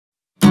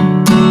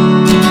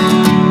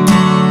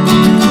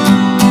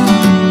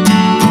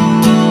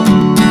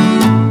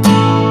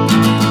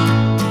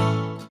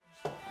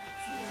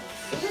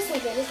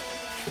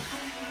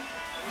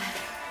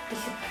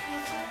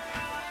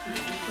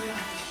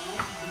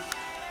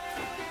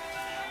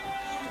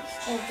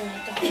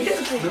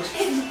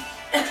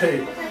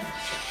Twee.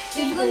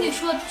 Ich bin nicht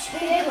schon.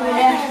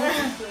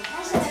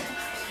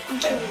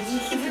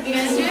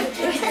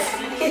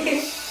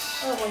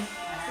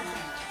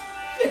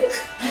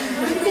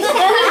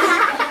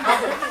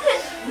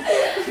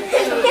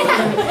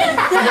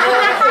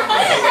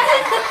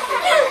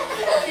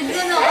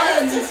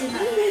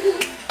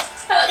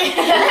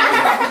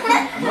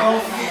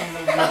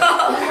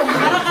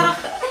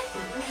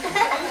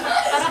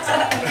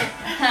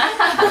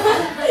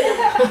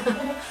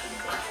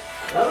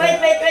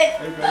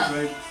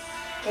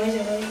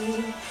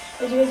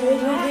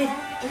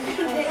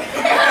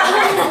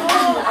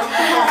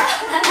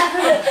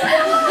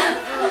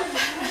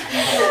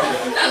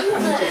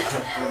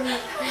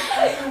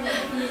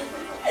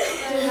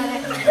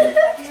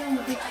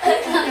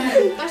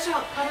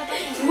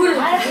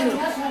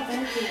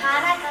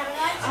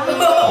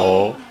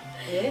 Oh.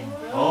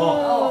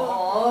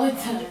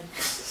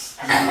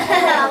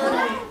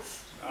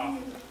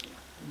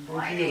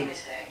 My name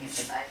is Hank.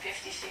 I'm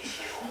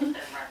 56-year-old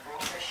and my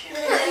profession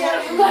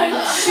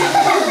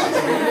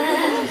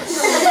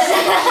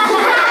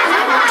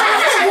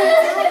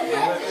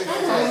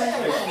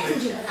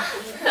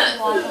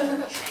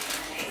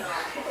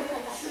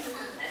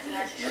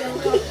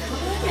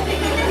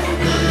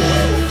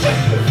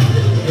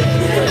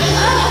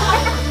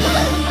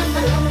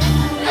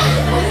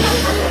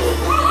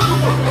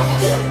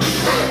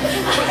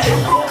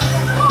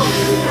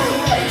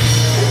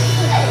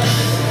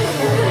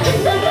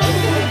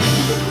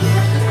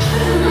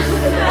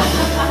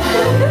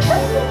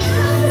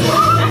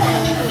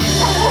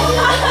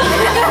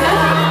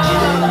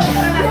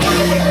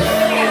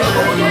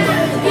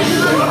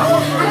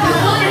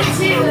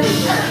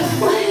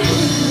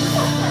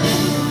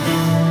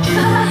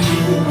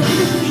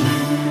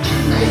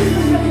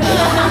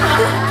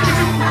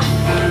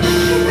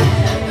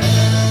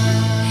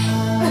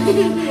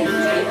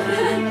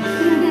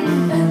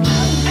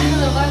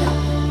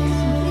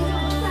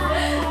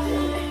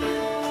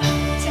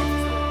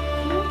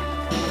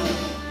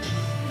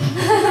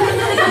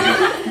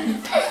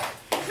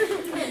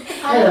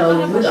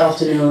Hello, good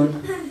afternoon.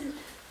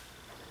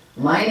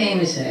 My name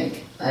is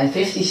Hank. I'm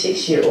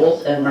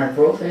 56-year-old and my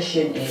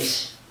profession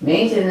is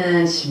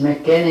maintenance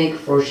mechanic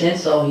for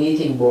central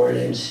heating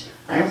boilers.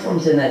 I'm from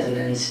the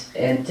Netherlands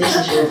and this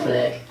is your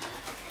flag.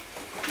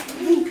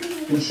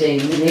 We say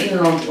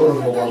Nederland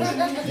or Holland.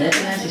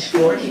 Netherlands is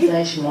 40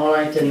 times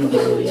smaller than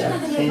Mongolia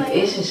and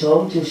is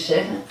home to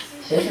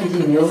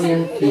 70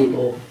 million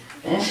people.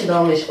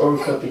 Amsterdam is our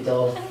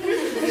capital.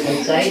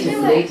 I try to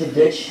play the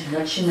Dutch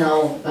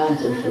national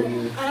anthem for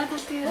you.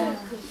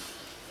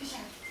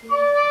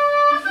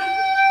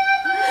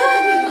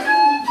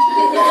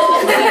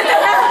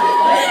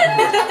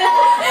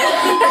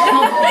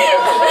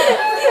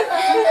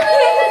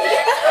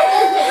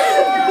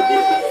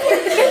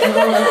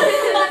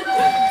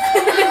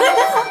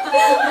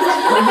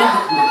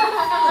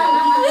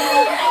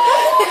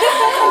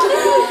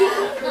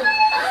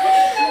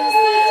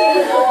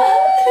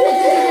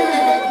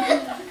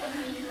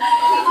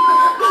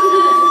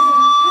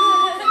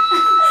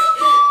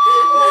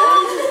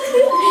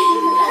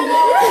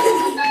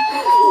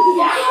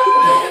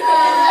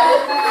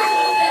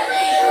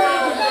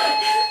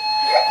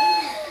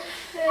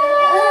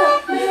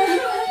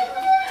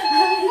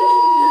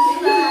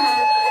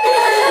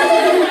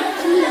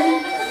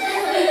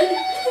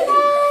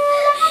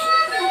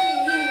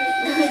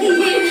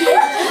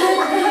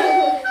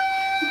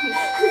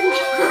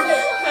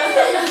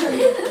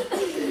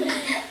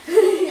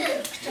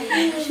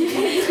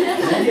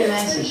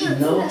 Netherlands is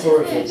known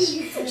for its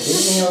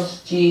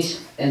windmills,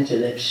 cheese and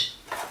tulips.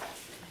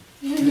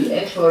 We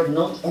export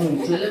not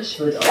only tulips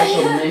but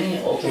also many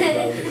other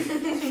flowers.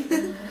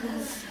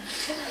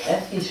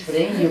 Every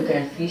spring you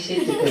can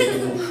visit the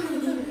Buhug.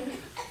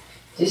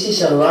 This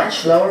is a large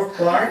flower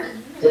park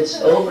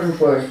that's open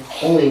for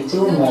only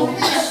 2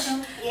 months.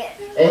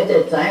 At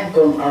that time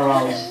come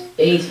around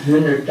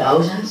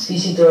 800,000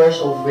 visitors,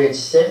 of which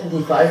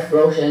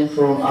 75%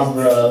 from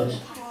abroad.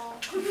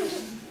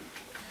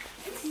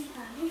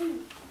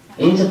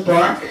 In the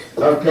park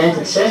are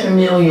planted 7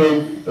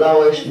 million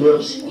flowers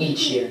bulbs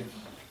each year.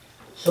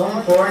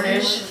 Some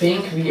foreigners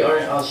think we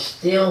are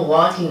still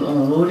walking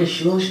on wooden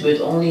shoes,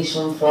 but only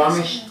some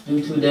farmers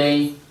do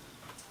today.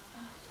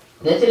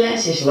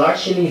 Netherlands is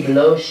largely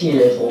below sea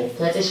level.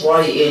 That is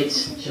why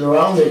it's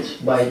surrounded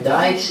by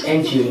dikes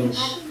and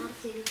dunes.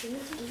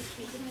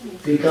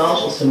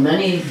 Because of the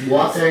many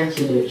water,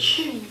 the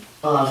Dutch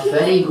are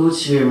very good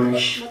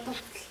swimmers,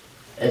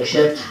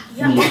 except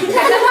me.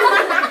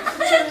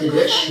 The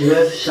Dutch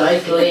love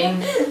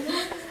cycling,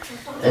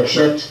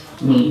 except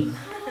me.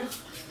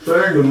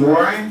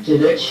 Furthermore, the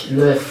Dutch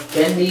love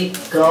candy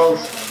called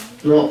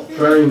not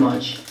very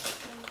much,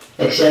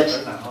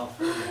 except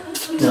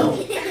no,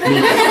 me.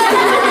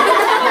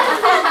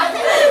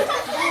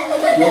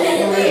 Not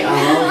only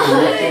around the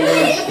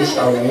Netherlands is a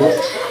lot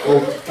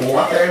of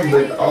water,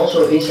 but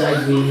also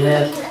inside we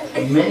have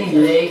many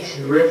lakes,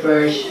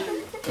 rivers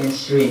and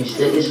streams.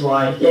 That is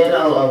why there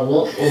are a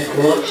lot of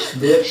frogs,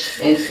 ducks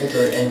and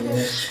other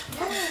animals.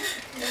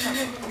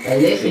 I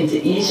live in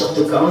the east of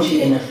the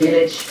country in a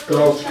village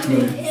called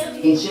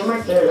Buhug. In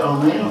summer there are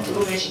many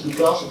tourists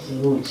because of the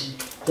woods.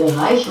 The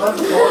highest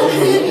waterfall in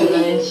the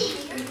Netherlands,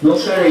 not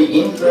very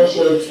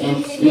impressive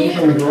and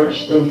even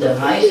worse than the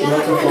highest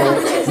waterfall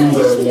in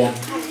Mongolia.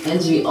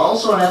 And we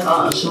also have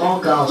a small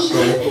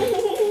castle.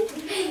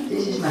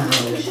 This is my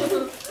house.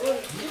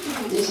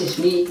 This is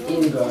me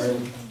in the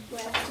garden.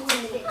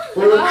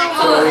 Buhug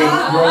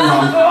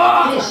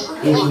Mongolia.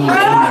 This is me in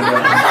my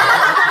garden.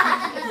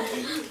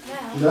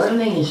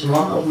 Gardening is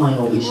one of my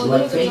hobbies,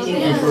 like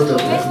painting and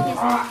photography.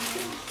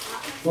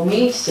 For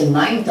me it's the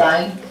ninth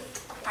time.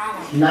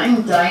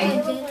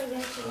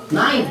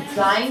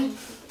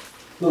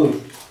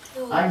 Good.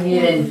 I'm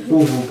here in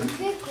Buhug.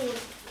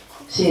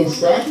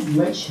 Since then,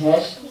 much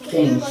has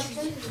changed.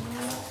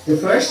 The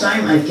first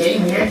time I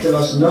came here, there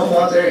was no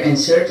water and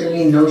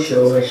certainly no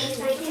showers.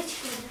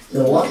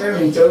 The water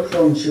we took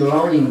from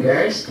surrounding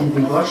gardens and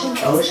we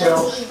washed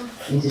ourselves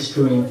in the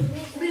stream.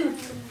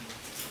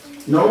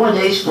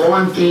 Nowadays,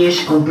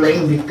 volunteers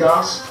complain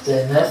because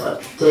they have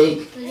to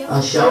take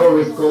a shower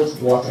with cold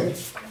water.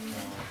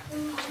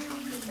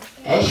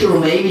 As you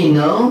maybe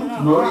know,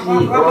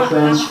 mostly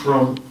orphans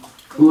from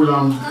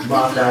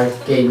Ulaanbaatar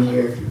came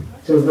here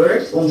to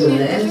work on the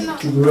land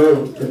to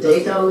grow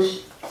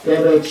potatoes,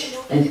 cabbage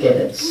and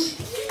carrots.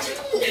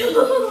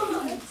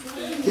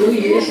 2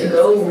 years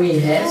ago we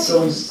had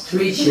some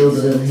street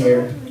children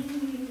here.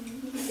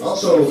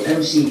 Also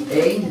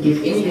MCE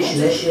give English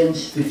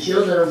lessons to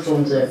children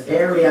from the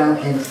area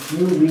and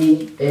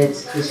newbie at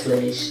this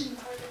place.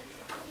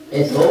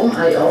 At home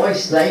I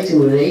always try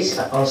to raise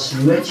as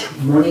much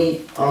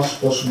money as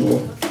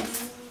possible.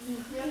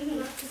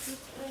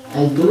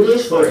 I do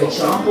this for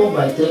example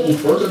by taking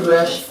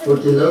photographs for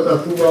the local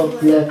football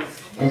club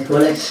and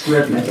collect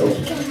scrap metal.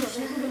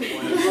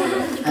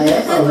 I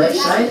have a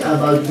website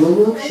about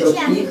Buhug so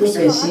people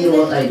can see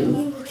what I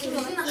do.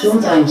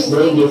 Sometimes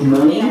they give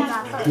money,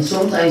 and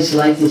sometimes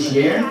like this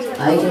year,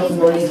 I got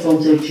money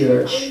from the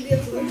church.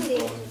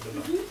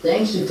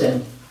 Thanks to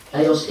them,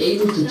 I was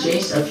able to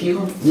change a few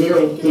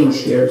little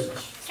things here.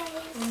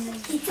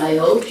 I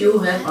hope you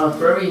have a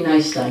very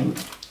nice time.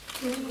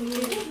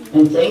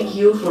 And thank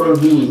you for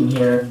being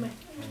here.